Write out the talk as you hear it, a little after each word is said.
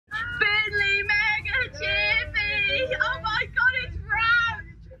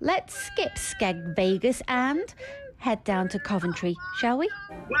let's skip Skeg Vegas and head down to Coventry, shall we?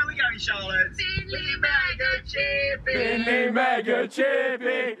 Where are we going, Charlotte? Binley Mega Chippy! Binley Mega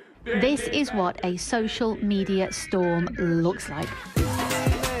Chippy! This is what a social media storm looks like.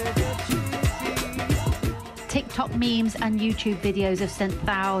 TikTok memes and YouTube videos have sent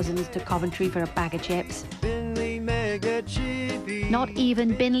thousands to Coventry for a bag of chips. Binley Mega Chippy. Not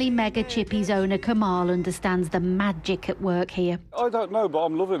even Binley Mega Chippy's owner Kamal understands the magic at work here. I don't know, but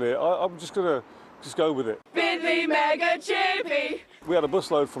I'm loving it. I'm just going to go with it. Binley Mega Chippy. We had a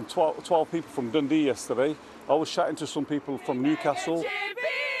busload from 12 people from Dundee yesterday. I was chatting to some people from Newcastle.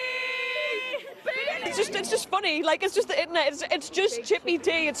 It's just funny. Like, it's just the internet. It's just chippy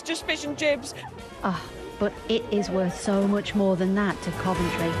tea. It's just fish and chips. Ah, but it is worth so much more than that to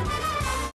Coventry.